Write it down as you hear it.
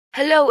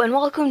Hello and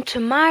welcome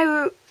to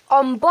my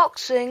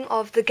unboxing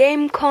of the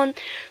GameCom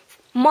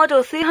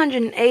Model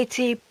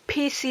 380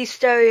 PC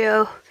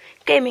Stereo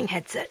gaming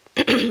headset.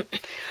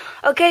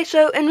 Okay,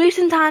 so in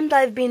recent times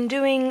I've been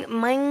doing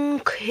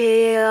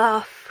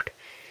Minecraft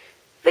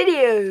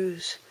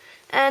videos,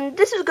 and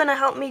this is going to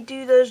help me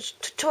do those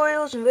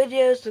tutorials and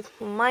videos of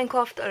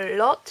Minecraft a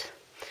lot.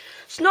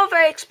 It's not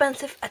very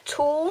expensive at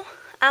all.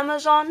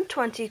 Amazon,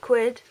 20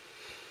 quid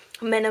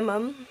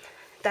minimum.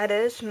 That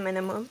is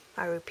minimum,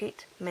 I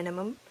repeat,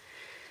 minimum.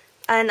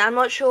 And I'm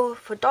not sure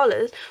for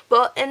dollars,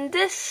 but in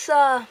this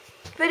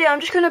video I'm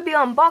just going to be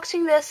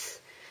unboxing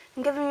this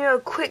and giving you a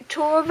quick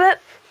tour of it.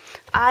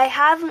 I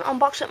haven't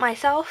unboxed it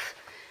myself,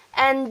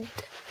 and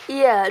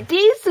yeah,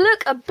 these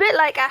look a bit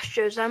like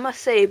Astros, I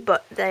must say,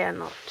 but they are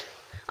not,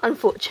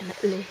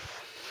 unfortunately.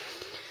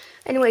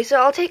 Anyway, so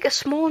I'll take a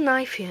small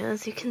knife here,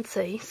 as you can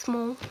see,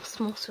 small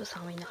Swiss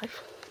Army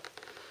knife.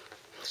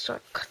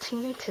 Start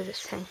cutting into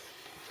this thing.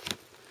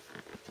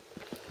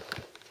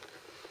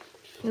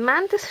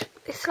 Man, this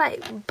it's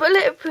like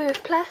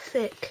bulletproof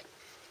plastic.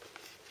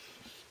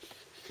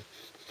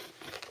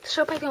 Let's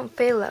hope I don't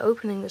fail at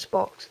opening this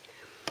box.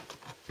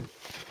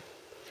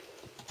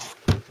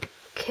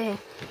 Okay.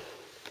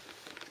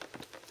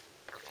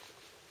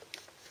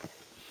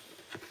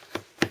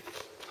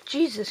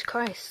 Jesus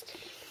Christ.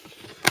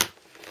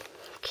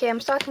 Okay,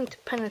 I'm starting to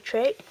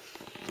penetrate.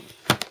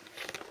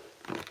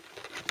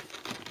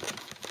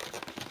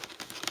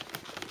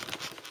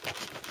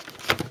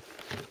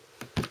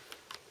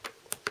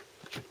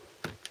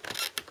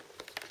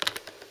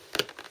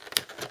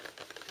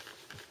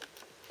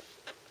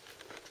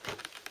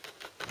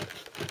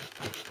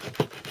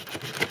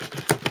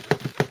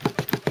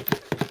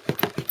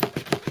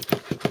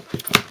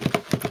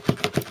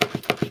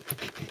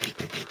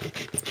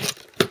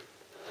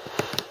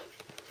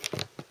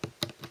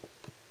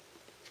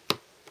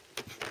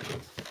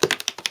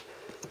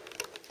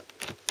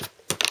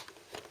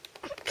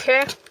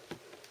 Okay, I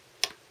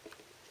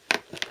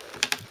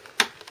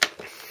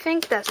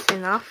think that's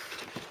enough.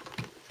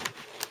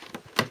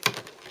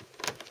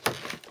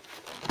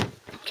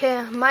 Okay,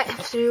 I might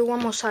have to do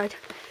one more side.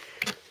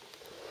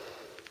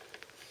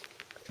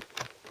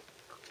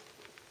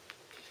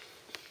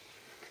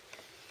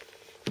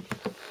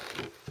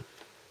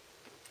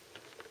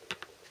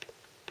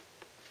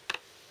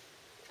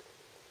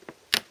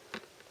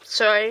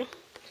 Sorry,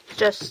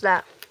 just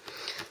that.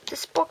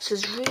 This box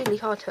is really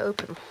hard to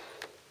open.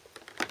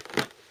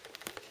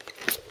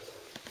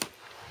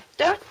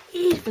 Don't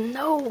even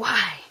know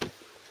why.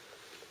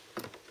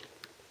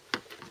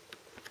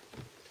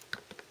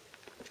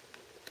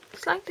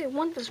 It's like they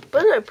want this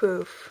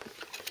bulletproof.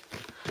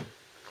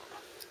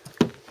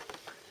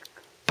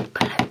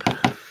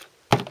 Bulletproof.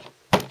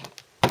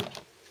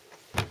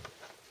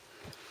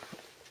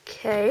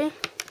 Okay.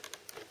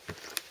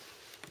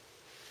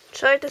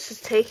 Sorry this is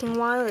taking a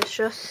while, it's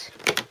just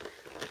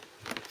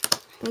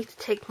I need to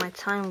take my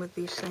time with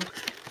these things.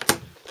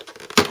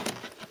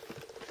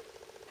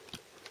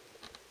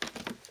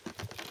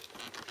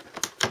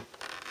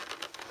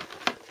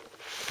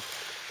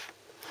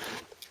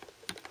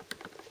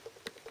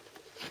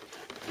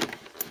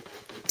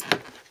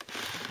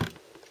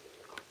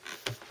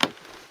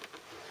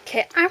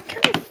 Okay, I'm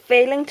kind of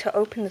failing to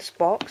open this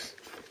box.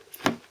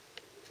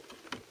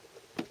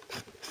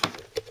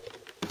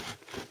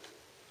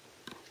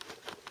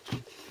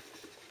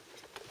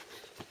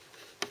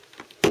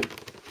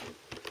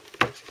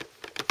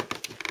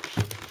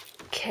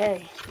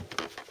 Okay.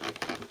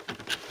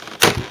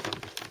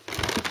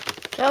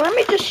 So let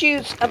me just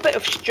use a bit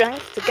of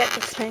strength to get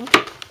this thing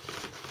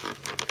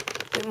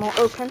a bit more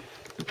open.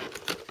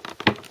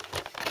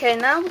 Okay,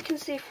 now we can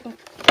see if we can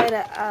get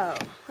it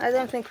out. I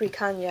don't think we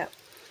can yet.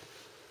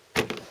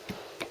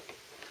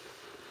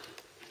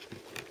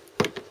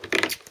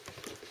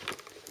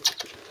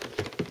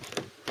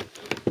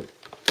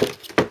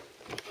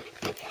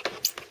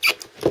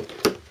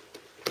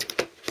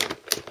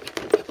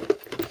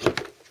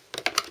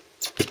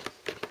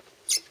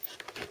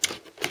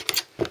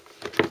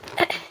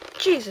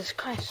 Jesus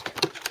Christ.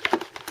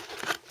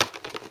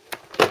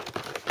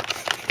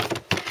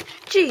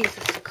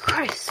 Jesus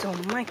Christ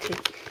almighty.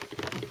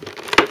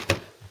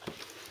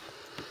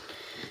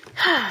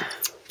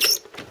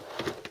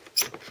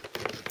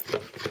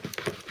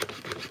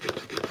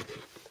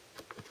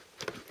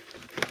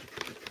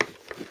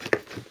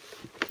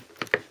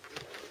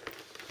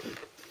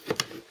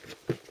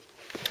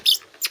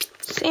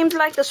 Seems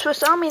like the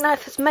Swiss Army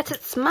knife has met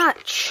its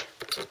match.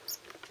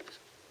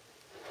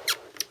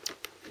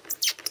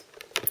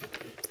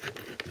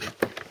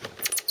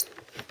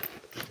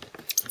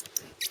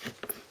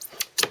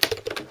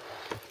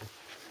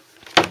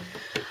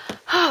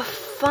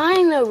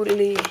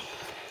 Finally,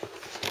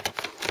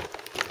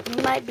 we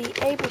might be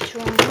able to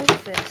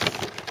remove this.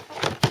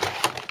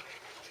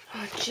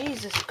 Oh,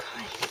 Jesus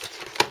Christ.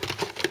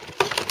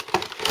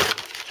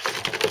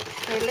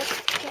 Okay,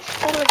 let's get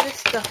all of this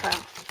stuff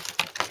out.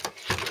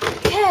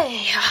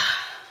 Okay.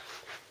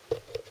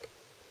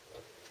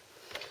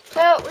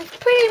 So, we've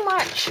pretty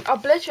much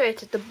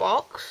obliterated the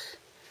box.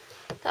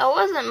 That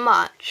wasn't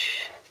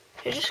much.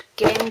 It's just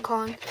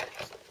GameCom.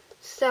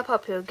 Step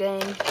up your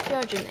game.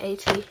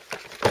 380.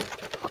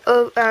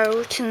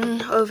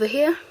 Written over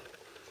here,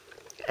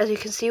 as you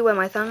can see where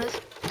my thumb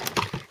is.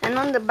 And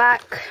on the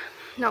back,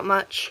 not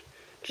much.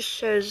 Just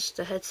shows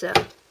the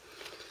headset.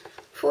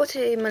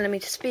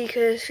 40mm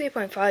speakers,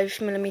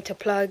 3.5mm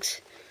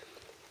plugs,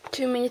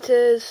 2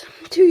 meters,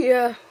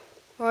 2-year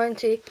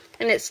warranty,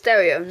 and it's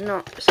stereo,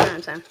 not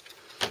surround sound.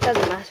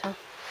 Doesn't matter.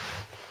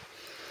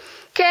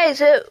 Okay,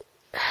 so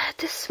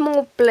this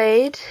small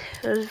blade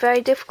was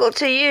very difficult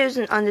to use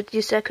under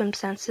these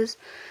circumstances.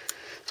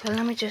 So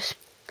let me just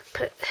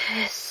put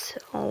this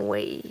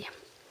away.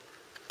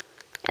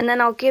 And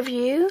then I'll give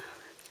you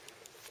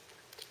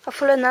a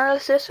full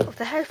analysis of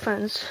the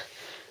headphones.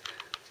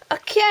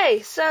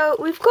 Okay, so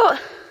we've got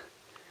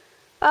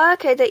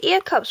the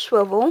ear cup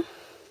swivel.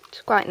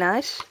 It's quite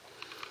nice.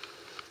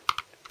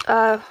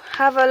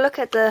 Have a look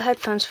at the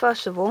headphones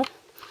first of all.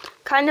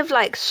 Kind of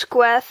like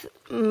square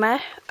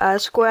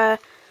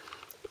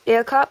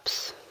ear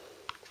cups.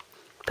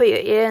 Put your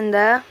ear in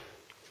there.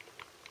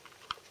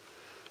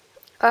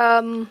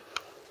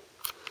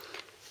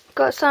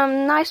 Got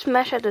some nice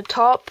mesh at the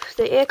top.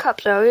 The ear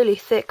cups are really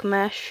thick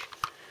mesh.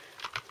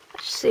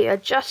 Let's see,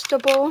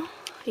 adjustable.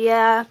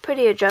 Yeah,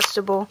 pretty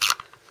adjustable.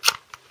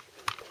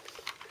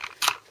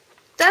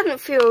 Doesn't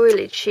feel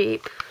really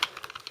cheap.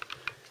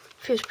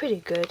 Feels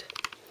pretty good.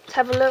 Let's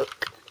have a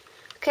look.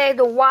 Okay,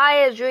 the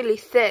wire is really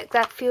thick.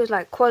 That feels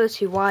like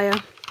quality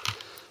wire.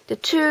 The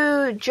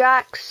 2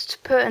 jacks to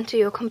put into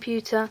your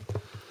computer.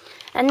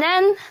 And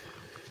then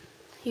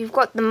you've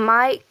got the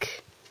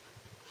mic.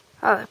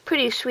 Oh,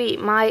 pretty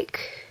sweet mic.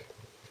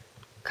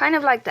 Kind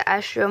of like the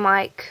Astro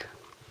mic.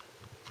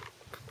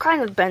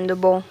 Kind of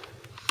bendable.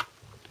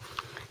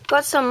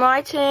 Got some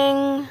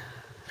writing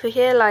for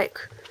here, like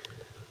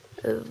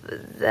over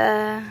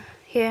there,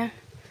 here.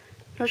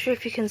 Not sure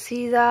if you can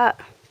see that.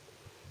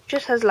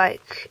 Just has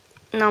like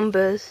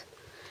numbers.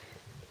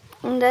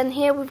 And then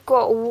here we've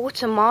got a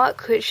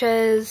watermark which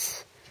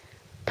says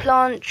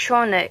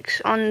Plantronics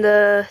on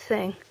the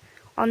thing,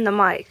 on the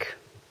mic.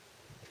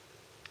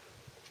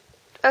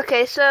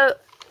 Okay, so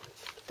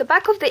the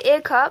back of the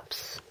ear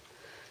cups,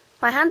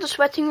 my hands are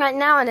sweating right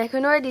now and I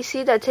can already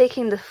see they're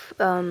taking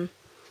the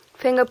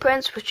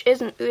fingerprints, which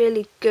isn't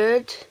really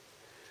good.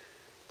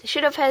 They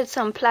should have had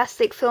some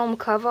plastic film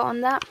cover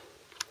on that,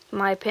 in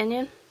my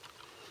opinion.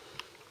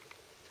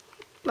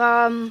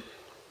 Apart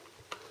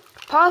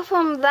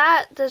from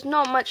that, there's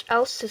not much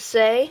else to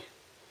say.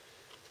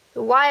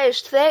 The wire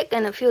is thick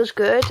and it feels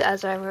good,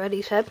 as I've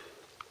already said.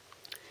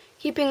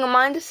 Keeping in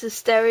mind this is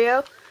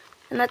stereo,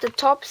 and at the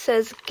top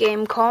says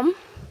GameCom.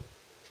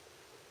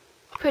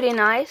 Pretty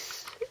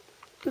nice.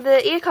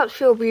 The ear cups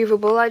feel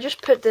breathable. I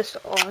just put this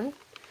on.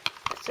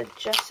 Let's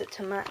adjust it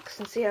to max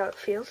and see how it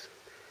feels.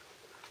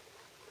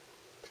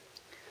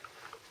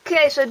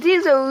 Okay, so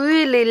these are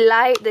really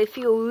light. They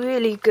feel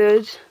really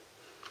good.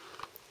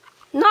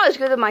 Not as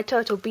good as my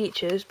Turtle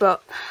Beaches,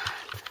 but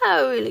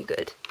they're really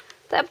good.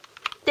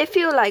 They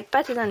feel like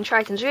better than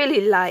Triton's.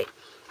 Really light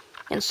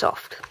and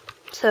soft.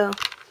 So,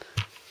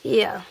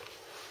 yeah.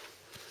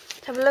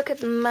 Let's have a look at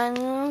the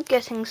manual.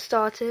 Get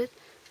started.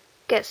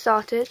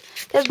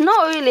 There's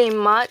not really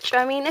much.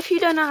 I mean, if you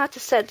don't know how to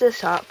set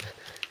this up,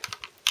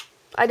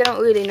 I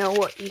don't really know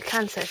what you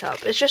can set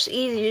up. It's just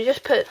easy. You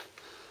just put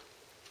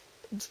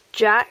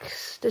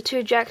jacks, the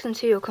 2 jacks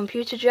into your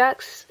computer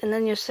jacks, and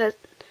then you're set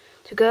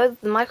to go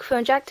the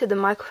microphone jack to the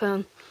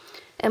microphone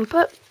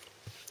input.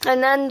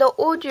 And then the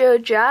audio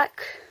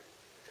jack,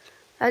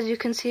 as you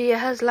can see, it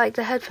has like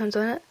the headphones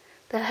on it,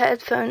 the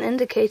headphone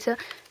indicator,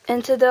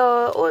 into the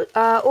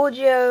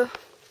audio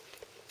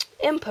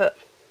input.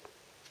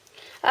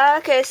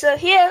 Okay, so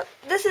here,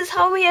 this is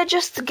how we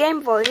adjust the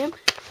game volume.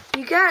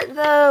 You get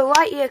the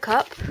right ear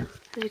cup,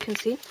 as you can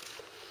see,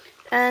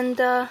 and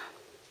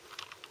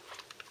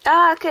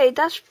okay,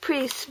 that's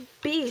pretty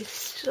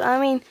beast. I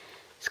mean,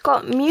 it's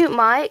got mute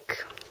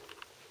mic.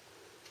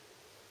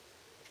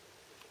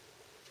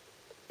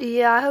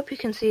 Yeah, I hope you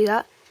can see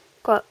that.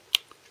 Got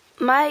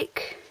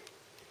mic,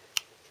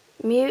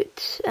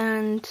 mute,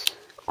 and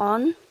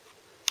on.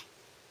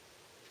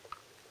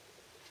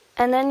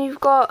 And then you've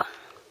got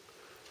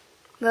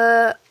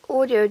the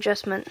audio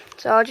adjustment.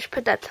 So I'll just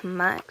put that to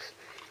max.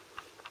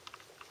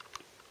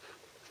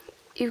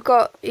 You've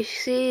got, you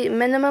see,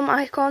 minimum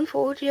icon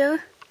for audio.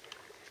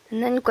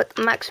 And then you've got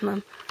the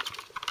maximum.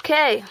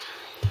 Okay,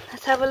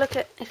 let's have a look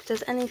at if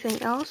there's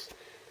anything else.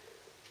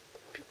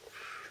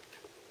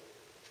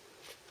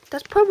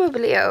 That's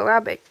probably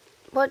Arabic.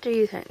 What do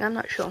you think? I'm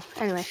not sure.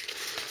 Anyway,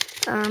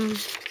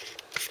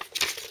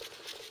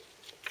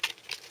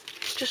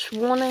 just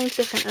warnings,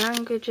 different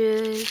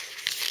languages.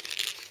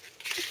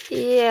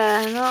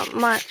 Yeah, not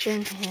much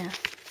in here.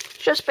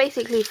 Just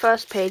basically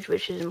first page,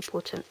 which is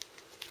important.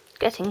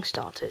 Getting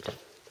started.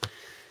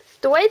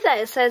 The way that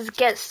it says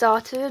get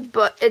started,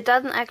 but it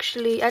doesn't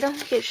actually, I don't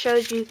think it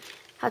shows you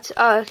how to,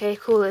 oh okay,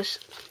 cool.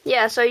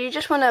 Yeah, so you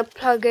just want to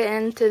plug it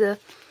into the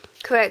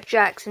correct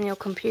jacks in your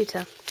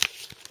computer.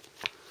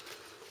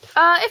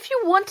 If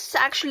you wanted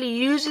to actually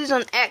use these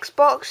on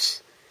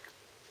Xbox,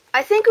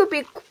 I think it would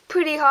be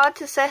pretty hard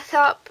to set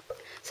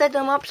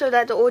them up so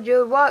that the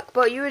audio would work,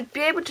 but you would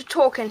be able to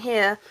talk and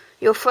hear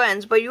your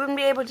friends, but you wouldn't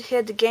be able to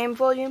hear the game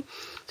volume.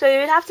 So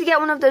you'd have to get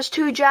one of those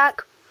 2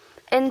 jack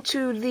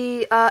into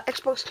the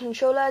Xbox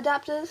controller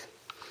adapters.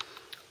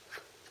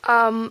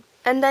 And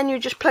then you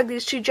just plug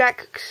these 2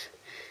 jacks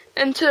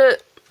into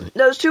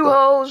those 2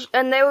 holes,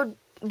 and they would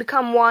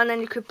become one,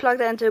 and you could plug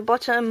that into the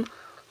bottom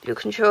of your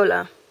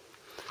controller.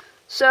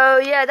 So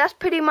yeah, that's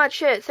pretty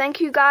much it.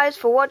 Thank you guys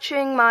for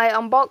watching my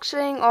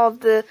unboxing of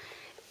the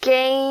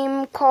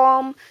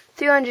GameCom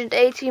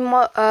 380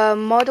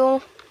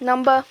 model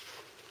number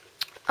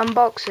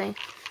unboxing.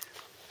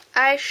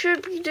 I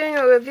should be doing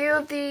a review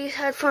of these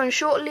headphones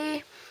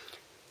shortly.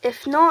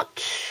 If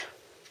not,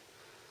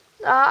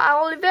 I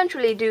will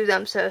eventually do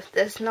them, so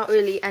there's not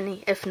really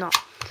any if not.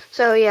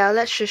 So yeah,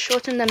 let's just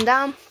shorten them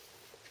down.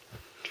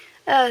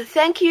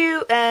 Thank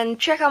you, and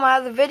check out my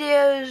other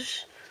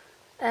videos,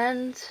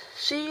 and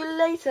see you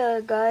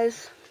later,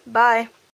 guys. Bye.